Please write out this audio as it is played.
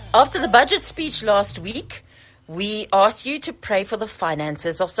After the budget speech last week, we asked you to pray for the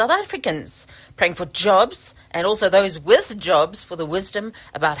finances of South Africans, praying for jobs and also those with jobs for the wisdom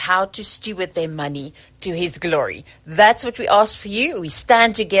about how to steward their money to His glory. That's what we asked for you. We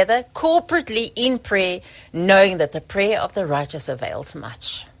stand together corporately in prayer, knowing that the prayer of the righteous avails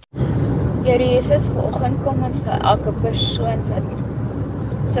much. Here Jesus, vanoggend kom ons vir elke persoon wat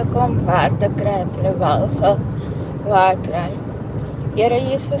sukkel om werk te kry, hulle wel sal werk kry. Here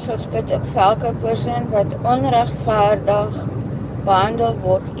Jesus, ons bid ook vir elke persoon wat onregverdig behandel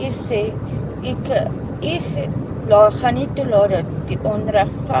word. U sê, gaan nie toelaat dat die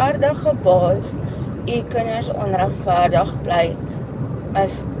onregverdige baas u kinders onregverdig bly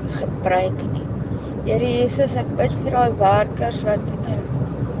misgebruik nie. Here Jesus, ek bid vir daai werkers wat in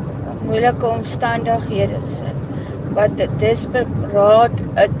moeilike omstandighede sit, wat desperaat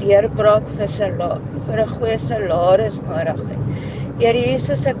 'n deurbraak vir 'n goeie salaris nodig het. Here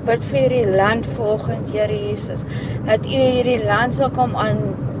Jesus, ek bid vir hierdie land vanoggend, Here Jesus, dat U hierdie land sal kom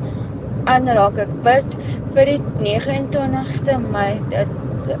aanraak. Ek bid vir die 29ste Mei, dat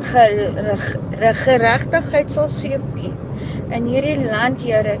geregtigheid sal seëvier in hierdie land,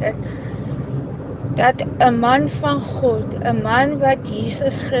 Here, dat 'n man van God, 'n man wat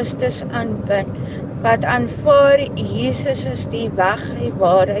Jesus Christus aanbid, wat aanvaar Jesus is die weg, die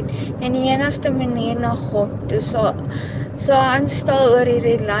waarheid en die enigste manier na God toe sal aanstel oor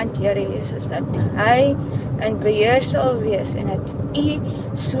hierdie land, Here Jesus, dat hy in beheer sal wees en dat U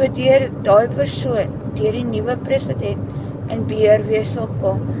so deur daai persoon, deur die nuwe president in beheer wees sal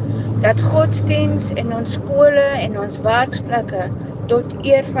kom, dat godsdiens en ons skole en ons werksplekke tot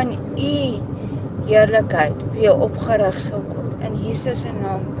eer van U heerlikheid weer opgerig sal word. In Jesus se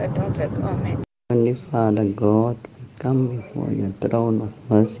naam bid ons dit. Amen. Heavenly Father God, we come before your throne of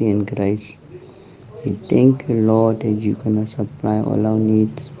mercy and grace. We thank you, Lord, that you're going to supply all our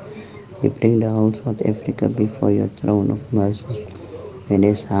needs. We bring the whole South Africa before your throne of mercy. Where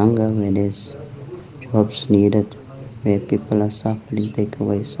there's hunger, where there's jobs needed, where people are suffering, take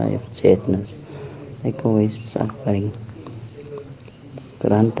away sadness, take away suffering.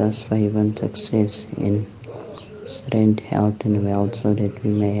 Grant us favor and success in strength, health, and wealth, so that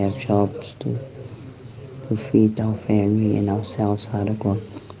we may have jobs to feed our family and ourselves, Father God.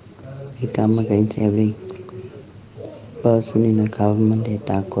 We come against every person in the government that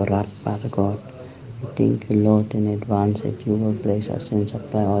are corrupt, Father God. We thank you, Lord, in advance that you will bless us and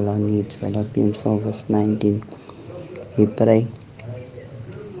supply all our needs. Philippians 4 verse 19. We pray.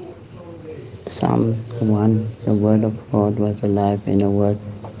 Psalm 1, the word of God was alive and the word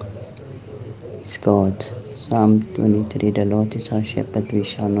is God. Psalm 23, the Lord is our shepherd, we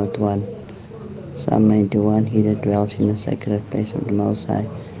shall not want. Psalm 91, he that dwells in the sacred place of the Most High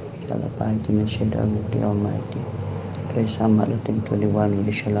shall abide in the shadow of the Almighty. Pray Psalm 121,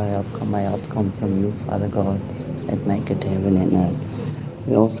 where shall I help come? My help come from you, Father God, that maketh heaven and earth.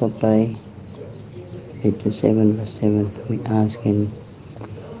 We also pray 87 verse 7, we ask and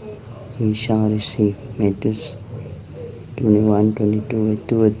we shall receive. Matthew 21:22, where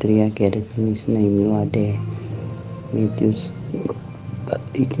 2 or 3 are gathered in His name, you are there. Matthew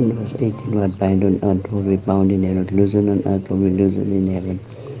 18 verse 18, what bind on earth will be bound in heaven, what loosen on earth will be loosened in heaven.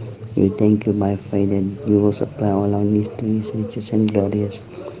 We thank you by faith that you will supply all our needs to His riches and glorious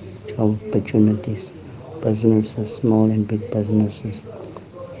job opportunities, businesses, small and big businesses,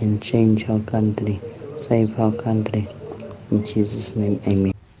 and change our country, save our country. In Jesus' name,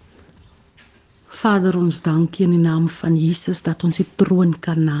 amen. Vader, ons dankie in die naam van Jesus dat ons die troon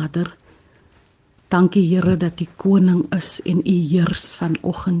kan nader. Dankie Here dat die koning is en U heers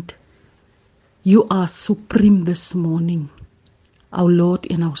vanoggend. You are supreme this morning, our Lord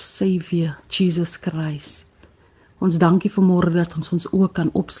and our Savior, Jesus Christ. Ons dankie vanmôre dat ons oë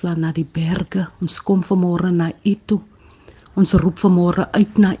kan opslaan na die berge. Ons kom vanmôre na U toe. Ons roep vanmôre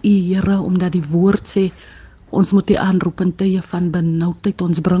uit na U, Here, omdat die woord sê, ons moet U aanroep in tye van benoudheid.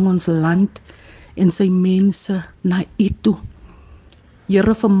 Ons bring ons land en sy mense na U toe.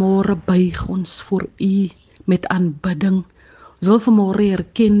 Here, vanmôre buig ons voor U met aanbidding. Ons wil vanmôre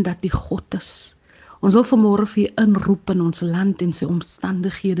erken dat U God is. Ons wil vanmôre vir U inroep in ons land en sy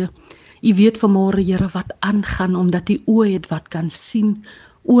omstandighede. U weet vanmôre, Here, wat aangaan, omdat U oë het wat kan sien,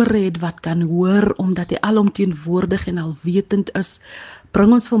 ore het wat kan hoor, omdat U alomteenwoordig en alwetend is.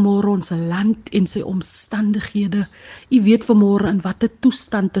 Bring ons vanmôre ons land en sy omstandighede. U weet vanmôre in watter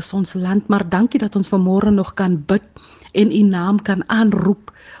toestand is ons land, maar dankie dat ons vanmôre nog kan bid en U naam kan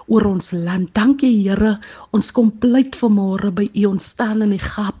aanroep oor ons land. Dankie Here, ons kom pleit vanmôre by U, ons staan in die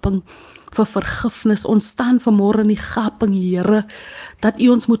gaping vir vergifnis. Ons staan vanmôre in die gaping, Here, dat U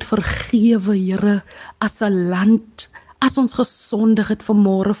ons moet vergewe, Here, as 'n land, As ons gesondig het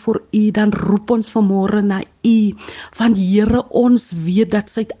vanmôre vir U, dan roep ons vanmôre na U. Want Here, ons weet dat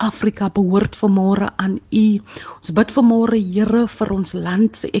Suid-Afrika behoort vanmôre aan U. Ons bid vanmôre, Here, vir ons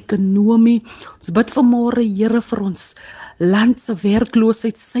land se ekonomie. Ons bid vanmôre, Here, vir ons land se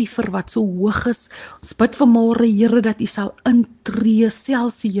werkloosheidssyfer wat so hoog is. Ons bid vanmôre, Here, dat U sal intree,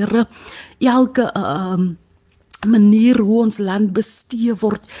 selfs Here, elke manier hoe ons land bestee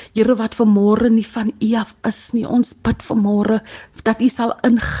word, Here, wat vanmôre nie van U af is nie. Ons bid vanmôre dat U sal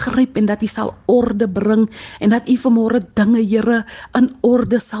ingryp en dat U sal orde bring en dat U vanmôre dinge, Here, in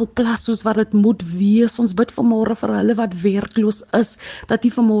orde sal plaas soos wat dit moet wees. Ons bid vanmôre vir hulle wat werkloos is, dat U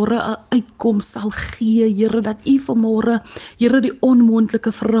vanmôre 'n uitkoms sal gee, Here, dat U vanmôre, Here, die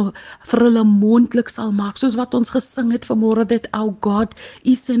onmoontlike vir hulle moontlik sal maak, soos wat ons gesing het vanmôre, that our God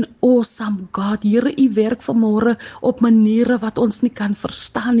is an awesome God. Here, U werk vanmôre op maniere wat ons nie kan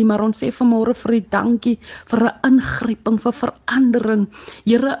verstaan nie, maar ons sê vanmôre vir U dankie vir 'n ingryping, vir verandering,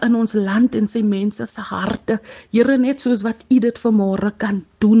 Here, in ons land en sy mense se harte. Here, net soos wat U dit vanmôre kan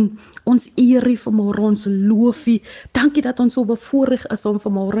doen. Ons eer U vanmôre, ons loof U. Dankie dat ons so bevoorreg is om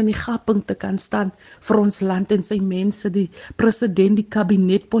vanmôre in die gapping te kan staan vir ons land en sy mense, die president, die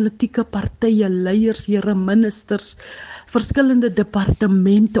kabinet, politieke partye, leiers, Here, ministers, verskillende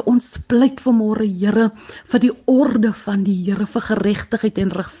departemente. Ons pleit vanmôre, Here, vir die orde van die Here, vir geregtigheid en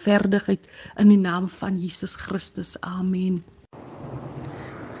regverdigheid in die naam van Jesus Christus. Amen.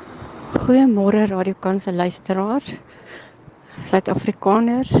 Goeiemôre Radiokansel luisteraars,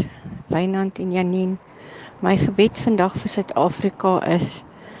 Suid-Afrikaners, Wynand en Janine. My gebed vandag vir Suid-Afrika is: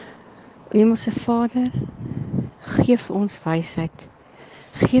 Hemelse Vader, gee vir ons wysheid.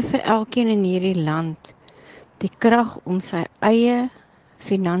 Gee vir elkeen in hierdie land die krag om sy eie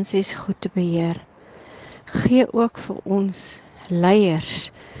finansies goed te beheer. Gee ook vir ons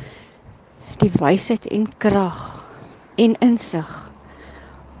leiers die wysheid en krag en insig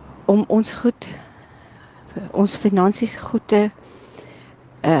om ons finansies goed te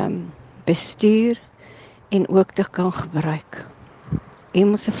bestuur en ook te kan gebruik.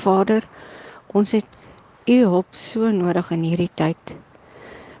 Hemelse Vader, ons het U hulp so nodig in hierdie tyd,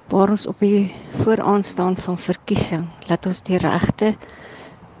 waar ons op die vooraanstaan van verkiesing, laat ons die regte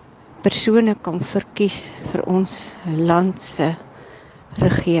persone kan verkies vir ons land se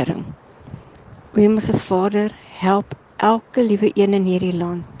regering. Hemelse Vader, help elke liewe een in hierdie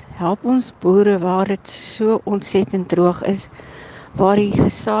land. Help ons boere waar dit so ontsettend droog is, waar die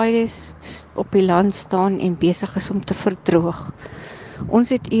gesaaides op die land staan en besig is om te verdroog. Ons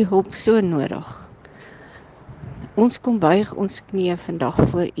het U hulp so nodig. Ons kom buig ons knieë vandag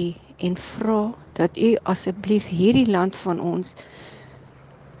voor U en vra dat U asseblief hierdie land van ons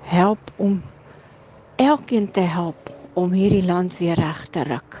help om elkeen te help om hierdie land weer reg te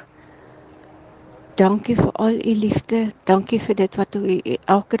ruk. Dankie vir al U liefde, dankie vir dit wat U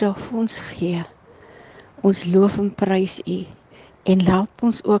elke dag vir ons gee. Ons loof en prys U en help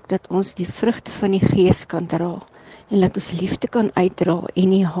ons ook dat ons die vrugte van die Gees kan dra en dat ons liefde kan uitdra en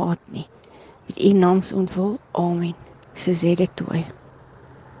nie haat nie. Met U naams ontwil, amen. So sê dit toe.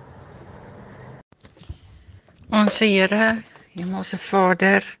 Onse Here, Hemelse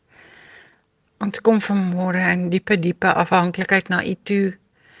Vader, ons kom vanmôre in diepe afhanklikheid na U toe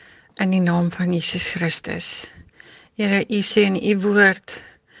in die naam van Jesus Christus. Here, U sê in U woord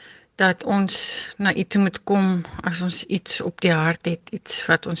dat ons na U toe moet kom as ons iets op die hart het, iets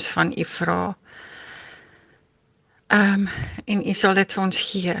wat ons van U vra. En U sal dit vir ons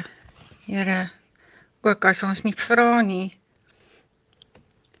gee. Here, ook as ons nie vra nie,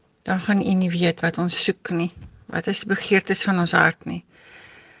 dan gaan U nie weet wat ons soek nie, wat is die begeertes van ons hart nie.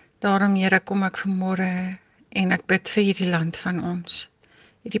 Daarom, Here, kom ek vanmôre en ek bid vir hierdie land van ons,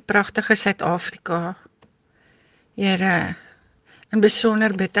 hierdie pragtige Suid-Afrika. Here, in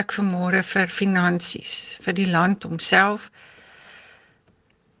besonder bid ek vanmôre vir finansies, vir die land homself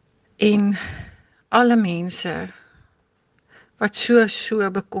en alle mense wat so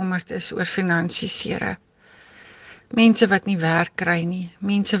bekommerd is oor finansies, Here. Mense wat nie werk kry nie,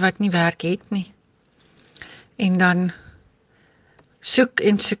 mense wat nie werk het nie. En dan soek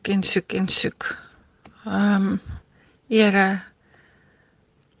en soek. Here,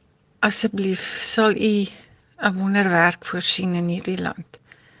 asseblief sal U 'n wonderwerk voorsien in hierdie land.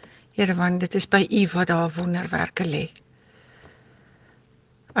 Here, want dit is by U wat daar wonderwerke lê.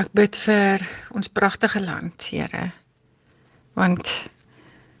 Ek bid vir ons pragtige land, Here. Want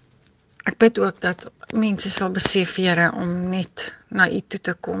ek bid ook dat mense sal besef, Here, om net na U toe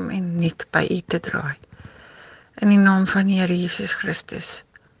te kom en net by U te draai. In die naam van die Here Jesus Christus.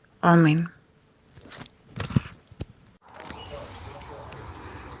 Amen.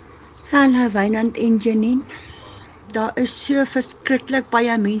 Hallo Wynand en Janine. Daar is so verskriklik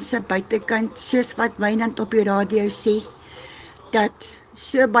baie mense buitekant, soos wat Wynand op die radio sê, dat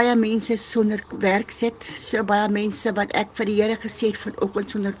so baie mense sonder werk sit, so baie mense wat ek vir die Here gesê het vanoggend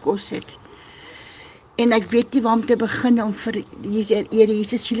sonder kos sit. En ek weet nie waar om te begin om vir Here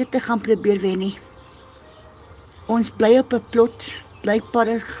Jesus siele te gaan probeer wen nie. Ons bly op 'n plot, blykbaar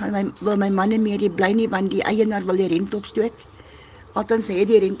wil my man nie meer hier bly nie, want die eienaar wil die rent opstoot. Althans, hy het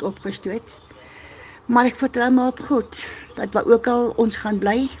die rent opgestoot. Maar ek vertrou maar op God, dat wat ook al ons gaan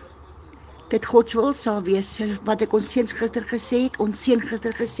bly, dit God wil sal wees, wat ek ons seun gister gesê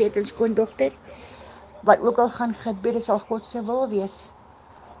het, en skoondogter, wat ook al gaan gebeur, dit sal God se wil wees.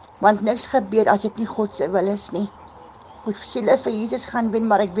 Want niks gebeur as dit nie God se wil is nie. Ek siele vir Jesus gaan wen,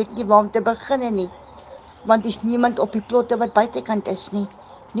 maar ek weet nie waar om te begin nie. Want is niemand op die plotte wat buitekant is nie.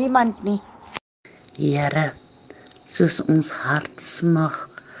 Niemand nie. Here, soos ons hart smag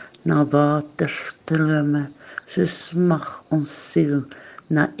na waterstrome, so smag ons siel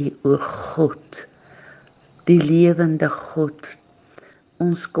na U, o God, die lewende God.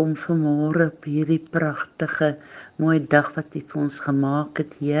 Ons kom vanmôre op hierdie pragtige, mooi dag wat U vir ons gemaak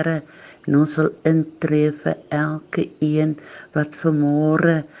het, Here, en ons wil intree vir elke een wat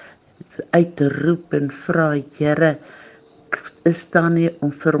vanmôre uitroep en vra, Here, is daar nie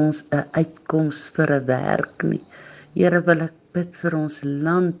om vir ons 'n uitkoms vir 'n werk nie. Here, wil ek bid vir ons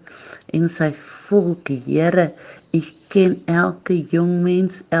land en sy volk, Here, U ken elke jong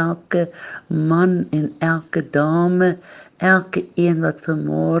mens, elke man en elke dame, elke een wat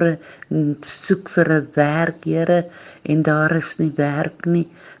vanmôre soek vir 'n werk, Here, en daar is nie werk nie,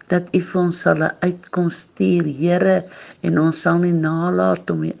 dat U vir ons sal 'n uitkoms stuur, Here, en ons sal nie nalat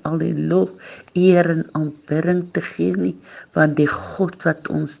om U al die lof, eer en aanbidding te gee nie, want die God wat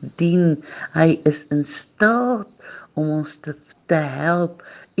ons dien, Hy is in staat om ons te help.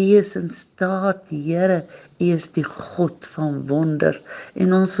 U is in staat, Here, U is die God van wonder,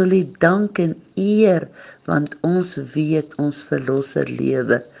 en ons wil U dank en eer, want ons weet ons verlosser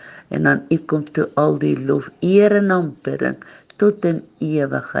lewe, en aan U kom toe al die lof, eer en aanbidding, tot in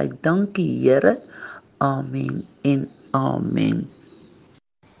ewigheid. Dankie, Here. Amen en amen.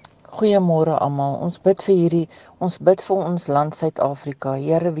 Goeiemôre almal. Ons bid vir ons land Suid-Afrika.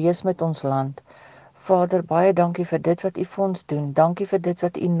 Here, wees met ons land. Vader, baie dankie vir dit wat U vir ons doen. Dankie vir dit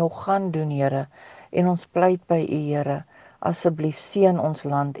wat U nog gaan doen, Here. En ons pleit by U, Here. Asseblief seën ons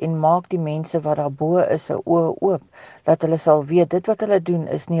land en maak die mense wat daarbo is se oë oop, dat hulle sal weet dit wat hulle doen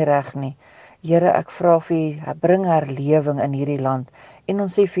is nie reg nie. Here, ek vra vir U, bring herlewing in hierdie land en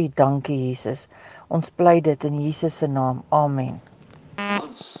ons sê vir U dankie, Jesus. Ons pleit dit in Jesus se naam. Amen.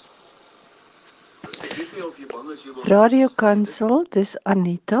 Radio Kansel, dis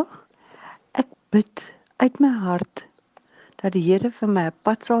Anita. Ek bid uit my hart dat die Here vir my 'n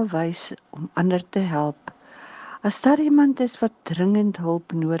pad sal wys om ander te help. As daar iemand is wat dringend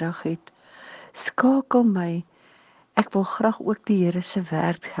hulp nodig het, skakel my. Ek wil graag ook die Here se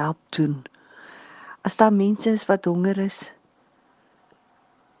werk help doen. As daar mense is wat honger is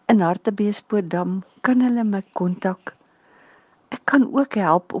in Hartbeespoortdam, kan hulle my kontak. Ek kan ook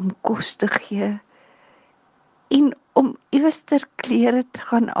help om kos te gee en om iewers ter klere te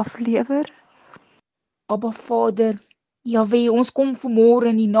gaan aflewer. Abba Vader, Jahweh, ons kom vanmôre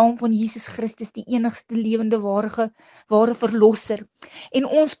in die naam van Jesus Christus, die enigste lewende ware verlosser. En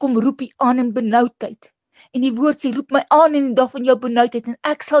ons kom roep U aan in benoudheid. En die woord sê, roep my aan in die dag van jou benoudheid en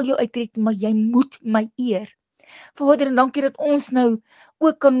ek sal jou uitred, maar jy moet my eer. Vader, en dankie dat ons nou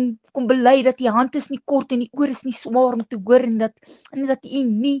ook kan bely dat die hand is nie kort en die oor is nie swaar om te hoor en dat U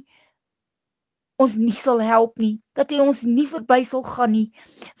nie ons nie sal help nie, dat U ons nie verby sal gaan nie.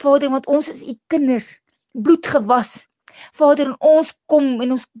 Vader, want ons is U kinders, bloed gewas. Vader, en ons kom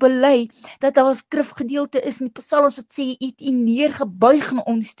en ons bely dat daar 'n skrifgedeelte is in die Psalms wat sê U het U neergebuig na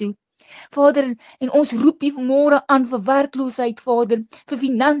ons toe. Vader, en ons roep U vanmôre aan vir werkloosheid, Vader, vir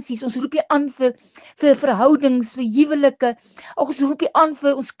finansies, ons roep U aan vir verhoudings, vir huwelike, ons roep U aan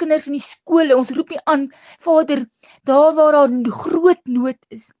vir ons kinders in die skole, ons roep U aan, Vader, daar waar daar groot nood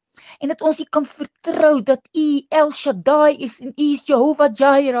is, en dat ons U kan vertrou, dat U El Shaddai is, en U is Jehovah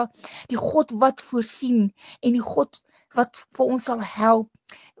Jireh, die God wat voorsien, en die God wat vir ons sal help,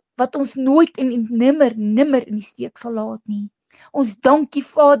 wat ons nooit en nimmer in die steek sal laat nie. Ons dankie,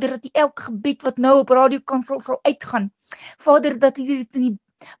 Vader, dat U elke gebed wat nou op Radio Kansel sal uitgaan, Vader, dat U dit in die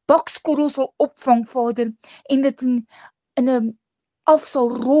bakskorrel sal opvang, Vader, en dit in 'n af sal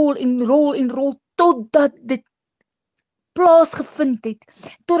rol en rol, totdat dit plaasgevind het,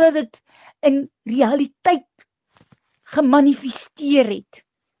 totdat dit in realiteit gemanifesteer het.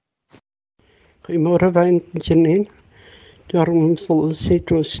 Goeiemôre, Janine. Daarom wil ons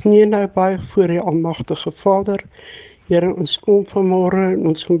net ons knie nou buig voor die almagtige Vader. Here, ons kom vanmôre en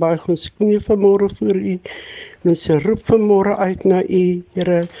ons gaan buig ons knie vanmôre voor U. En ons roep vanmôre uit na U,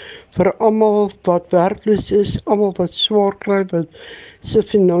 Here, vir almal wat werkloos is, almal wat swaar kry, wat se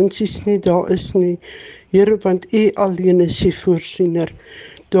finansies nie daar is nie. Here, want U alleen is die voorsiener.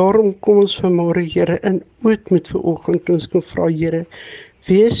 Daarom kom ons vanmôre, Here, in oud met vanoggend ons kan vra, Here,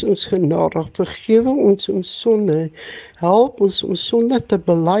 wees ons genadig, vergewe ons sonde, help ons sonde te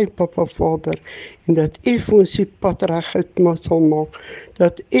bely, Papa Vader, en dat U vir ons die pad reguit sal maak,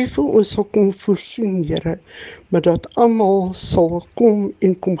 dat U vir ons sal kom voorsien, Here, maar dat almal sal kom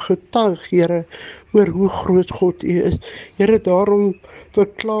en kom getuig, Here, oor hoe groot God U is. Here, daarom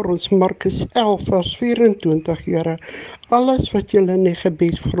verklaar ons Markus 11 vers 24, Here, alles wat julle in die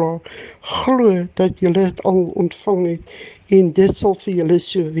gebed vra, glo dat julle dit al ontvang het, en dit sal vir julle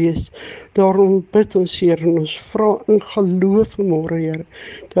so wees. Daarom bid ons, Here, en ons vra in geloof vanmôre, Here,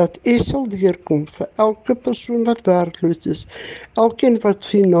 dat U sal deurkom vir elke persoon wat werkloos is, elkeen wat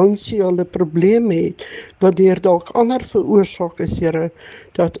finansiële probleme het, wat deur dalk ander veroorsaak is, Here,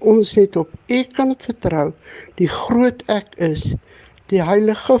 dat ons net op U kan vertrou, die groot Ek is, die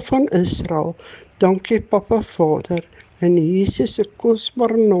Heilige van Israel. Dankie, Papa Vader, in Jesus se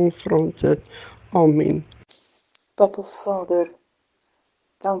kosbare naam vra ons dit. Amen. Papa Vader,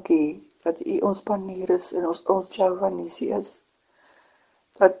 dankie dat U ons banier is en ons Jehovah Nissi is.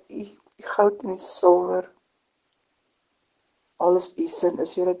 Dat U die goud en die silwer, alles U sin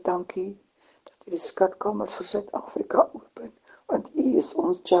is. Here, dankie dat U die skatkamers vir Suid-Afrika open, want U is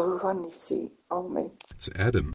ons Jehovah Nissi. Amen. It's Adam.